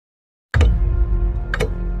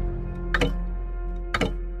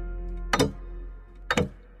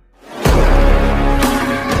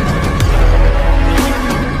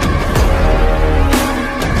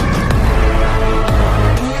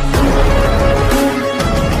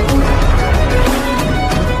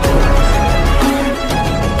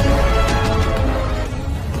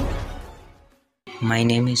My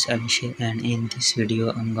name is Abhishek, and in this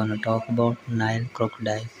video I'm gonna talk about Nile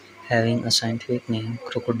crocodile, having a scientific name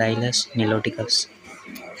Crocodylus niloticus.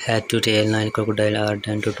 Head to tail, Nile crocodile are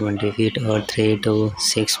 10 to 20 feet or 3 to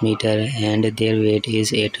 6 meter, and their weight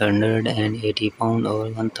is 880 pound or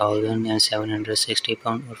 1760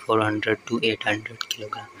 pound or 400 to 800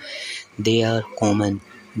 kilogram. They are common.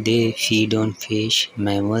 They feed on fish,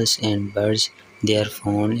 mammals, and birds. They are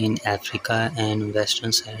found in Africa and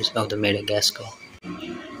western sides of the Madagascar.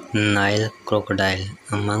 Nile crocodile.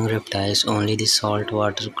 Among reptiles, only the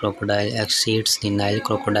saltwater crocodile exceeds the Nile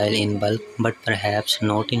crocodile in bulk, but perhaps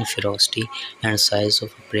not in ferocity and size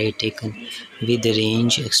of prey taken. With the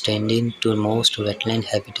range extending to most wetland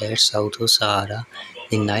habitats south of Sahara,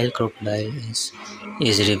 the Nile crocodile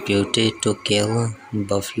is reputed to kill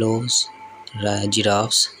buffaloes,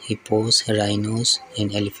 giraffes, hippos, rhinos,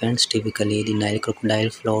 and elephants. Typically, the Nile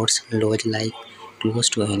crocodile floats lodge-like close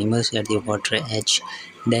to animals at the water edge.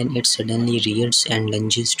 Then it suddenly rears and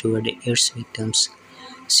lunges toward its victims,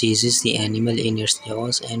 seizes the animal in its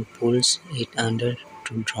jaws, and pulls it under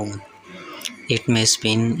to drown. It may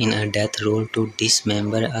spin in a death roll to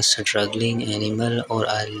dismember a struggling animal or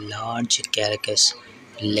a large carcass.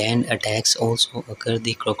 Land attacks also occur.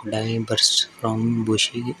 The crocodile bursts from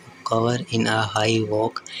bushy cover in a high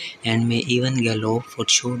walk and may even gallop for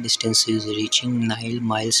short distances, reaching 9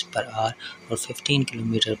 miles per hour or 15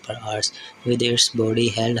 kilometers per hour with its body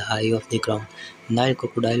held high off the ground. Nile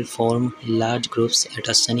crocodile form large groups at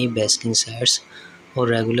a sunny basking sites or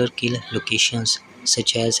regular kill locations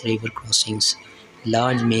such as river crossings.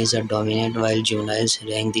 Large males are dominant while juveniles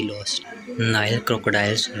rank the lowest. Nile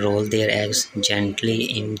crocodiles roll their eggs gently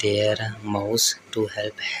in their mouths to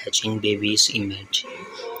help hatching babies emerge.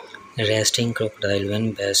 Resting crocodile.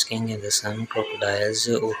 When basking in the sun, crocodiles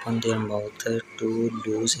open their mouth to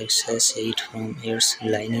lose excess heat from its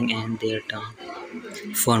lining and their tongue.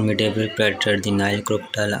 Formidable predator. The Nile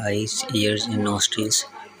crocodile eyes, ears, and nostrils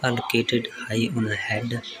are located high on the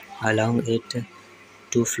head, allowing it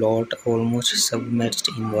to float almost submerged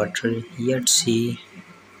in water, yet see,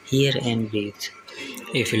 hear, and breathe.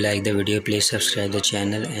 If you like the video, please subscribe the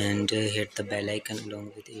channel and hit the bell icon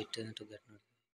along with it to get notifications.